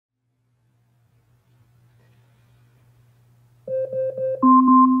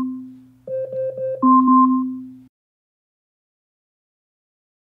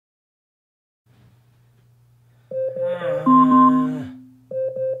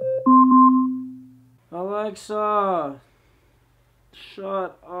Alexa,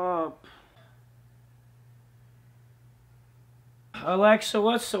 shut up. Alexa,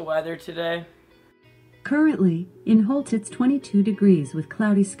 what's the weather today? Currently, in Holt it's 22 degrees with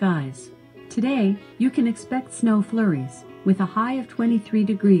cloudy skies. Today, you can expect snow flurries, with a high of 23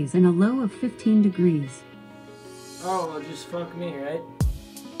 degrees and a low of 15 degrees. Oh, well, just fuck me, right?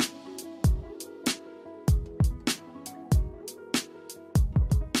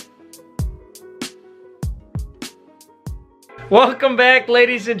 Welcome back,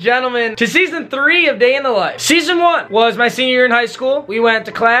 ladies and gentlemen, to season 3 of Day in the Life. Season 1 was my senior year in high school. We went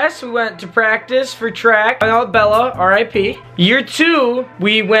to class, we went to practice for track. I with Bella, R.I.P. Year 2,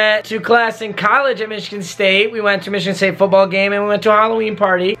 we went to class in college at Michigan State. We went to Michigan State football game and we went to a Halloween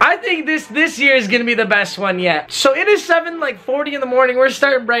party. I think this year is gonna be the best one yet. So it is 7:40 in the morning. We're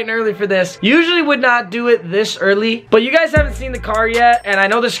starting bright and early for this. Usually would not do it this early, but you guys haven't seen the car yet, and I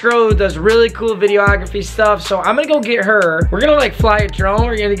know this girl who does really cool videography stuff, so I'm gonna go get her. We're gonna like fly a drone.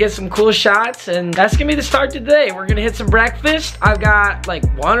 We're gonna get some cool shots, and that's gonna be the start of today. We're gonna hit some breakfast. I've got like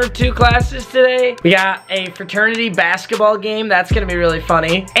 1 or 2 classes today. We got a fraternity basketball game. That's gonna be really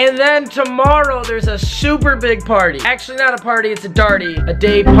funny. And then tomorrow there's a super big party. Actually not a party, it's a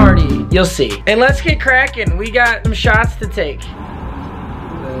day party. You'll see. And let's get cracking. We got some shots to take. That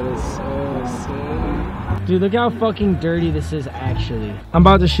is so sick. Dude, look how fucking dirty this is actually. I'm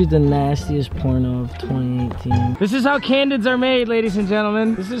about to shoot the nastiest porno of 2018. This is how candids are made, ladies and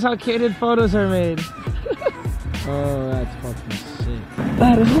gentlemen. This is how candid photos are made. Oh, that's fucking sick.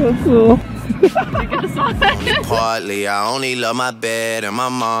 That is so cool. You get the song back. Partly, I only love my bed and my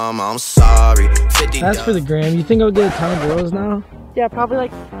mom, I'm sorry. That's for the gram. You think I'll get a ton of girls now? Yeah, probably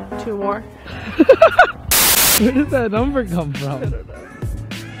like 2 more. Where did that number come from?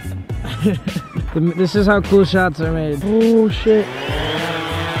 This is how cool shots are made. Oh shit.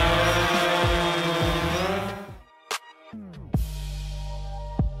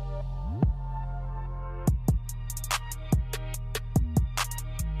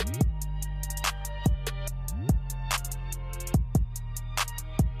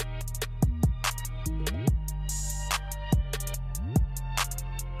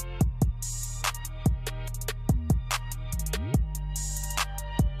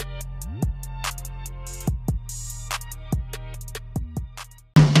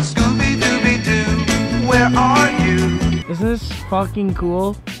 Where are you? Isn't this fucking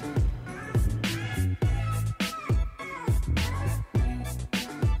cool?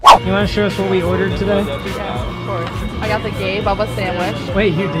 You want to show us what we ordered today? Yeah, of course. I got the gay Bubba sandwich.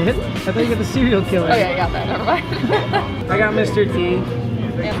 Wait, you did? I thought you got the serial killer. Okay, I got that. Never mind. I got Mr. T.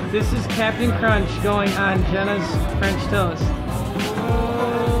 Yeah. This is Captain Crunch going on Jenna's French toast.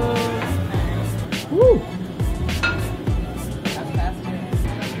 Woo! That's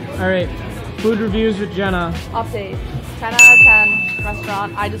fast. All right. Food reviews with Jenna. Update. 10 out of 10.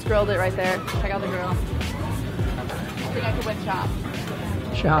 Restaurant. I just grilled it right there. Check out the grill. I think I could win chop.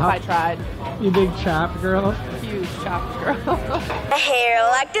 Chop? If I tried. You big chop girl? Huge chop girl. Hair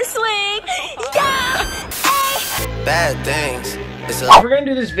like to swing. Yeah! Hey! Bad things. If we're gonna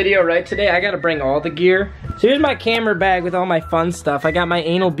do this video right today, I gotta bring all the gear. So here's my camera bag with all my fun stuff. I got my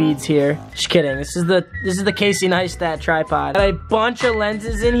anal beads here. Just kidding. This is the Casey Neistat tripod. Got a bunch of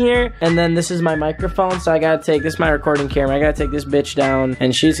lenses in here, and then this is my microphone. So I gotta take this is my recording camera. I gotta take this bitch down,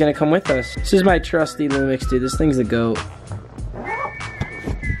 and she's gonna come with us. This is my trusty Lumix, dude. This thing's a goat.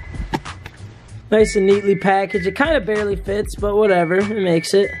 Nice and neatly packaged. It kind of barely fits, but whatever. It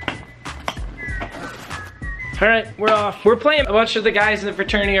makes it. Alright, we're off. We're playing. A bunch of the guys in the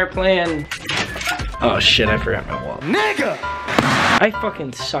fraternity are playing. Oh shit, I forgot my wallet. Nigga! I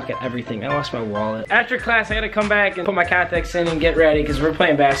fucking suck at everything. I lost my wallet. After class, I gotta come back and put my contacts in and get ready because we're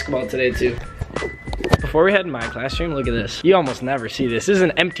playing basketball today too. Before we head in my classroom, look at this. You almost never see this. This is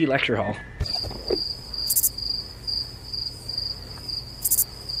an empty lecture hall.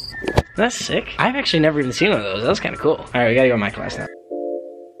 That's sick. I've actually never even seen one of those. That was kind of cool. All right, we gotta go to my class now.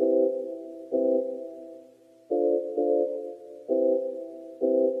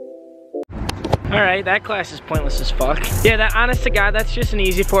 Alright, that class is pointless as fuck. Yeah, that honest to God, that's just an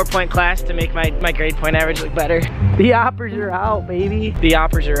easy 4-point class to make my grade point average look better. The oppers are out, baby. The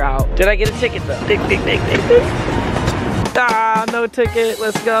oppers are out. Did I get a ticket though? Big. Ah, no ticket,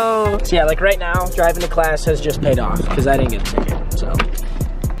 let's go. So yeah, like right now, driving to class has just paid off because I didn't get a ticket, so.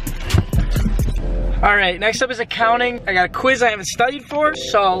 Alright, next up is accounting. I got a quiz I haven't studied for,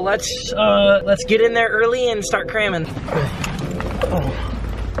 so let's get in there early and start cramming. Oh.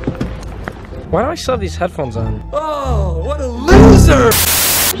 Why do I still have these headphones on? Oh, what a loser!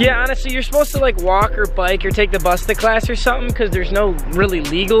 Yeah, honestly, you're supposed to like walk or bike or take the bus to class or something because there's no really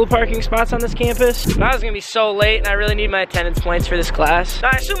legal parking spots on this campus. But I was gonna be so late and I really need my attendance points for this class. Now,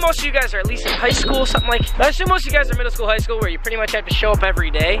 I assume most of you guys are at least in high school, something like that. I assume most of you guys are middle school, high school, where you pretty much have to show up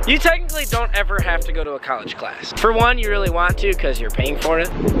every day. You technically don't ever have to go to a college class. For one, you really want to because you're paying for it,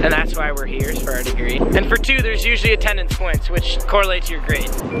 and that's why we're here, is for our degree. And for two, there's usually attendance points, which correlate to your grade.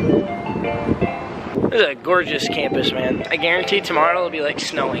 This is a gorgeous campus, man. I guarantee tomorrow it'll be like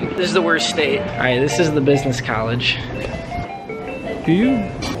snowing. This is the worst state. All right, this is the business college.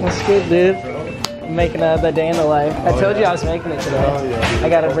 What's good, dude? I'm making the day in the life. I told you I was making it today. Oh, yeah. I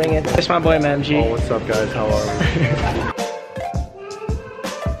gotta bring it. It's my boy MMG. Oh, what's up, guys? How are we?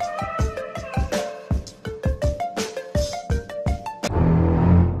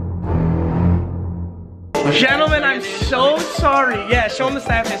 Gentlemen, I'm so sorry. Yeah, show him the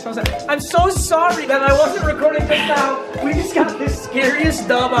Snapchat. I'm so sorry that I wasn't recording just now. We just got this scariest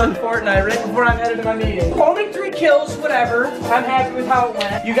dub on Fortnite right before I'm headed to my meeting. Only 3 kills, whatever. I'm happy with how it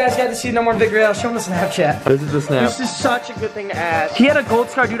went. You guys got to see no more big rail. Show him the Snapchat. This is the snap. This is such a good thing to add. He had a gold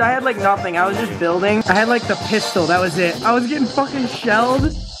scar, dude. I had like nothing. I was just building. I had like the pistol. That was it. I was getting fucking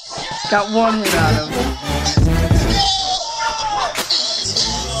shelled. Got 1 hit out of him.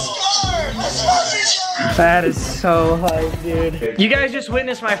 That is so hype, dude. You guys just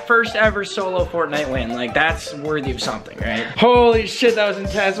witnessed my first ever solo Fortnite win. Like, that's worthy of something, right? Holy shit, that was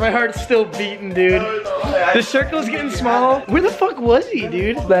intense. My heart's still beating, dude. The circle's getting small. Where the fuck was he,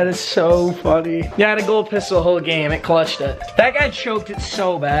 dude? That is so funny. Yeah, I had a gold pistol the whole game. It clutched it. That guy choked it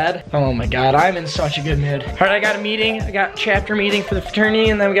so bad. Oh my god, I'm in such a good mood. All right, I got a meeting. I got chapter meeting for the fraternity,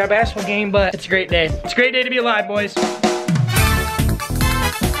 and then we got a basketball game, but it's a great day. It's a great day to be alive, boys.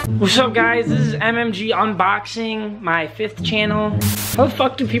 What's up, guys? This is MMG unboxing, my 5th channel. How the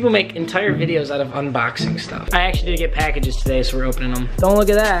fuck do people make entire videos out of unboxing stuff? I actually did get packages today, so we're opening them. Don't look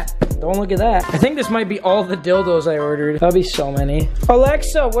at that. Don't look at that. I think this might be all the dildos I ordered. That'll be so many.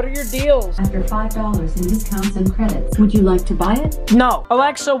 Alexa, what are your deals? After $5 in discounts and credits, would you like to buy it? No.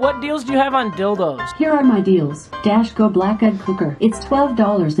 Alexa, what deals do you have on dildos? Here are my deals. Dash Go Black Egg Cooker. It's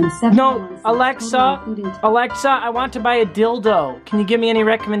 $12.71. No, Alexa, Alexa, I want to buy a dildo. Can you give me any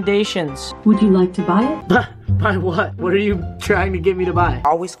recommendations? Would you like to buy it? Buy what? What are you trying to get me to buy?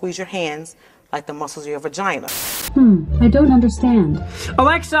 Always squeeze your hands like the muscles of your vagina. I don't understand.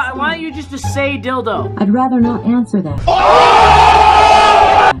 Alexa, I want you just to say dildo. I'd rather not answer that.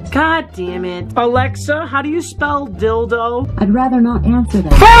 God damn it. Alexa, how do you spell dildo? I'd rather not answer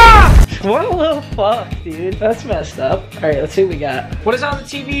that. Fuck! What a little fuck, dude. That's messed up. Alright, let's see what we got. What is on the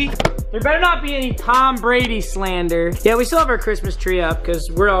TV? There better not be any Tom Brady slander. Yeah, we still have our Christmas tree up because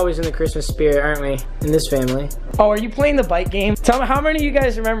we're always in the Christmas spirit, aren't we? In this family. Oh, are you playing the bike game? Tell me, how many of you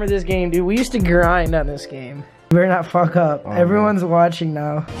guys remember this game, dude? We used to grind on this game. You better not fuck up. Everyone's watching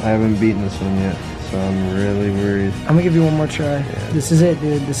now. I haven't beaten this one yet, so I'm really worried. I'm gonna give you one more try. Yeah. This is it,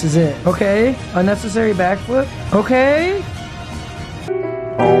 dude. This is it. Okay. Unnecessary backflip. Okay.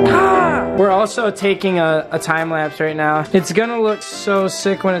 We're also taking a time lapse right now. It's gonna look so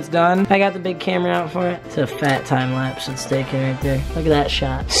sick when it's done. I got the big camera out for it. It's a fat time lapse it's taking right there. Look at that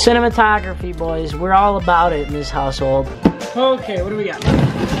shot. Cinematography, boys. We're all about it in this household. Okay, what do we got?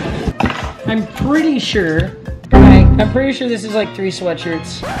 I'm pretty sure. I'm pretty sure this is like 3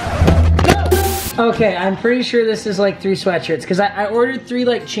 sweatshirts. Okay, I'm pretty sure this is like 3 sweatshirts because I ordered 3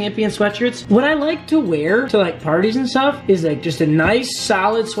 like champion sweatshirts. What I like to wear to like parties and stuff is like just a nice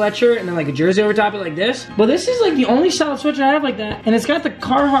solid sweatshirt and then like a jersey over top of it like this. But this is like the only solid sweatshirt I have like that. And it's got the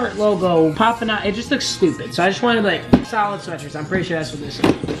Carhartt logo popping out. It just looks stupid. So I just wanted like solid sweatshirts. I'm pretty sure that's what this is.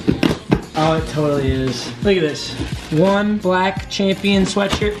 Oh, it totally is. Look at this. 1 black champion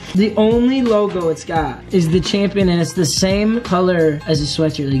sweatshirt. The only logo it's got is the champion, and it's the same color as the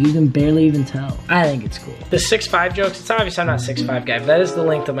sweatshirt. Like, you can barely even tell. I think it's cool. The 6'5" jokes, it's obvious I'm not 6'5" guy, but that is the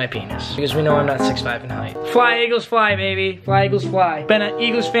length of my penis. Because we know I'm not 6'5" in height. Fly, Eagles, fly, baby. Fly, Eagles, fly. Been an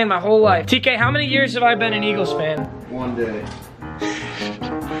Eagles fan my whole life. TK, how many years have I been an Eagles fan? 1 day.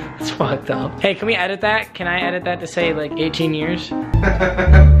 It's fucked up. Hey, can we edit that? Can I edit that to say like 18 years?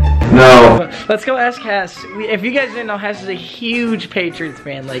 No. Let's go ask Hess. If you guys didn't know, Hess is a huge Patriots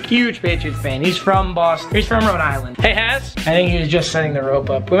fan, like huge Patriots fan. He's from Boston. He's from Rhode Island. Hey, Hess. I think he was just setting the rope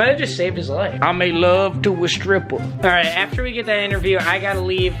up. We might have just saved his life. I made love to a stripper. All right, after we get that interview, I gotta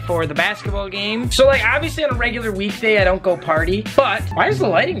leave for the basketball game. So like, obviously on a regular weekday, I don't go party, but why is the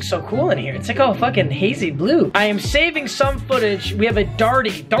lighting so cool in here? It's like all fucking hazy blue. I am saving some footage. We have a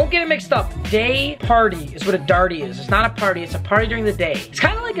darty. Don't get it mixed up. Day party is what a darty is. It's not a party, it's a party during the day. It's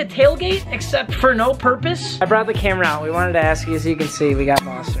kind of like like a tailgate, except for no purpose. I brought the camera out. We wanted to ask you, so you can see we got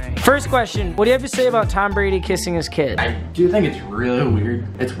Boston right. First question, what do you have to say about Tom Brady kissing his kid? I do think it's really weird.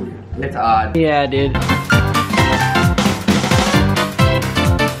 It's weird. It's odd. Yeah, dude.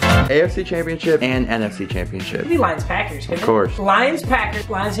 AFC Championship and NFC Championship. Maybe Lions-Packers. Of course. Lions-Packers.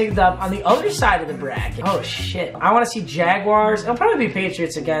 Lions picked up on the other side of the bracket. Oh, shit. I want to see Jaguars. It'll probably be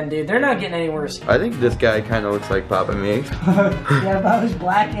Patriots again, dude. They're not getting any worse. I think this guy kind of looks like Papa me. Yeah, if I was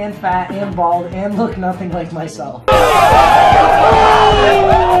black and fat and bald and look nothing like myself.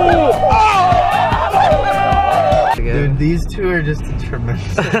 Dude, these two are just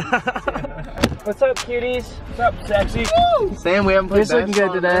tremendous. What's up, cuties? What's up, sexy? Woo! Sam, we haven't played We're looking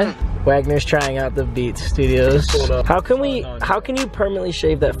good today. Wagner's trying out the Beats Studios. How can you permanently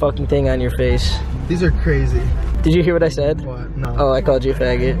shave that fucking thing on your face? These are crazy. Did you hear what I said? What? No. Oh, I called you a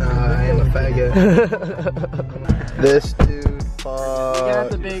faggot. I am a faggot. This dude,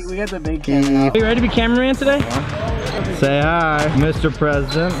 We got the big camera. Are you ready to be cameraman today? Say hi, Mr.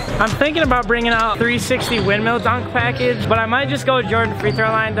 President. I'm thinking about bringing out 360 windmill dunk package, but I might just go Jordan free throw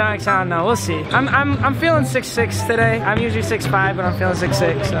line dunks. I don't know. We'll see. I'm feeling 6'6" today. I'm usually 6'5", but I'm feeling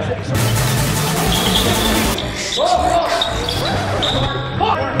 6'6". So.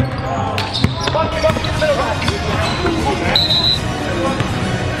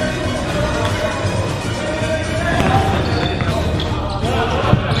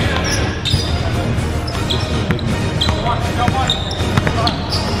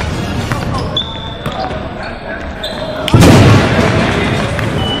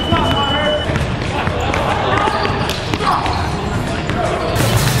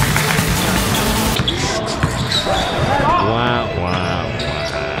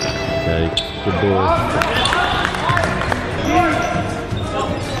 Good boy.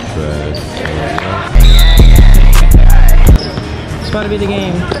 It's about to be the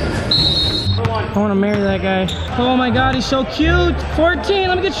game. I want to marry that guy. Oh my God, he's so cute. 14,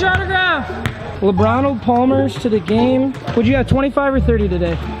 let me get your autograph. LeBron Palmer's to the game. Would you have 25 or 30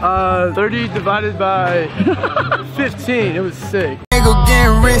 today? 30 divided by 15. It was sick.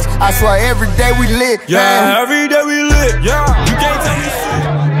 Getting rich, I swear every day we lit. Yeah, every day we lit. Yeah, you can't tell me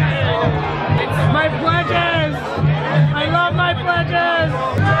shit. My pledges! I love my pledges!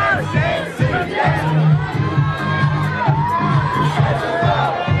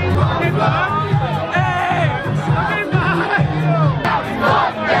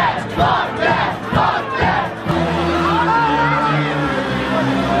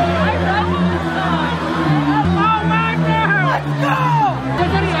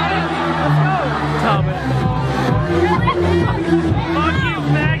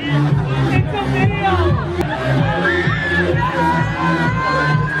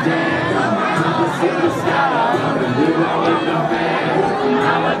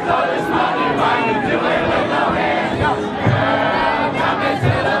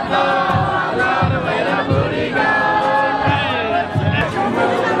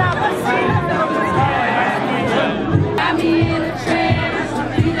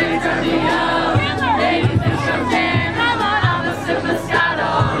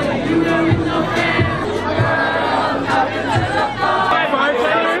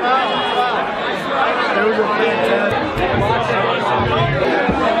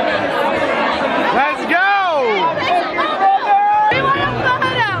 Let's go!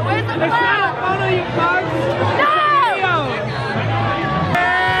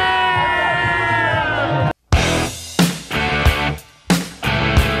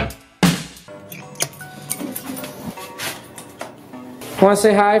 Want to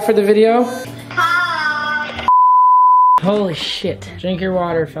say hi for the video? Hi! Holy shit. Drink your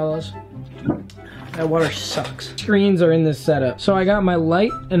water, fellas. That water sucks. Screens are in this setup. So I got my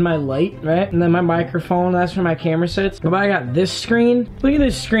light and my light, right? And then my microphone, that's where my camera sits. But I got this screen. Look at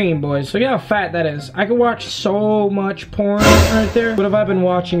this screen, boys. Look at how fat that is. I could watch so much porn right there. What have I been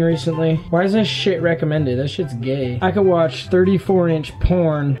watching recently? Why is this shit recommended? That shit's gay. I could watch 34-inch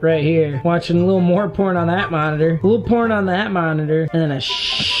porn right here. Watching a little more porn on that monitor. A little porn on that monitor. And then a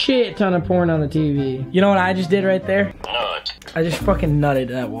shit ton of porn on the TV. You know what I just did right there? I just fucking nutted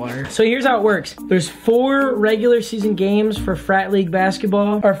that water. So here's how it works. There's 4 regular season games for frat league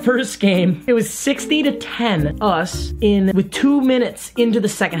basketball. Our first game, it was 60-10 us with 2 minutes into the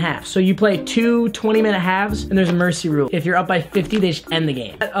second half. So you play 2 20-minute halves and there's a mercy rule. If you're up by 50, they just end the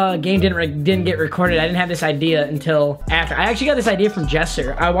game. That game didn't get recorded. I didn't have this idea until after. I actually got this idea from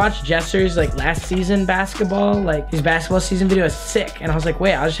Jesser. I watched Jesser's like last season basketball, like his basketball season video is sick. And I was like,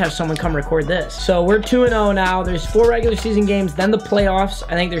 wait, I'll just have someone come record this. So we're 2-0 now. There's 4 regular season season games, then the playoffs.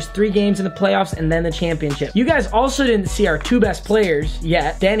 I think there's 3 games in the playoffs and then the championship. You guys also didn't see our 2 best players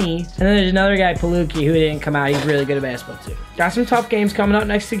yet, Denny, and then there's another guy, Paluki, who didn't come out. He's really good at basketball too. Got some tough games coming up.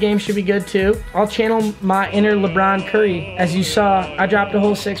 Next 2 games should be good too. I'll channel my inner LeBron Curry. As you saw, I dropped a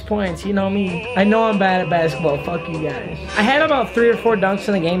whole 6 points. You know me. I know I'm bad at basketball. Fuck you guys. I had about 3 or 4 dunks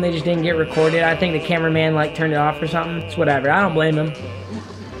in the game. They just didn't get recorded. I think the cameraman like turned it off or something. It's whatever. I don't blame him.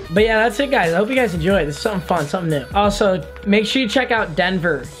 But yeah, that's it, guys. I hope you guys enjoy it. This is something fun, something new. Also, make sure you check out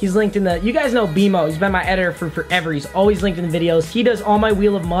Denver. He's linked in the... You guys know BMO. He's been my editor for forever. He's always linked in the videos. He does all my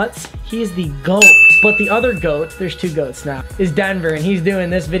Wheel of Mutts. He is the GOAT. But the other GOAT, there's 2 GOATs now, is Denver. And he's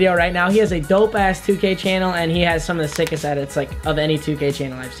doing this video right now. He has a dope-ass 2K channel, and he has some of the sickest edits, like, of any 2K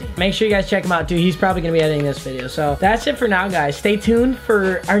channel I've seen. Make sure you guys check him out, too. He's probably going to be editing this video. So that's it for now, guys. Stay tuned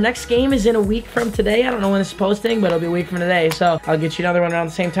for... Our next game is in a week from today. I don't know when this is posting, but it'll be a week from today. So I'll get you another one around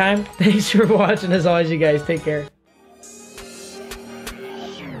the same time. Thanks for watching. As always, you guys take care.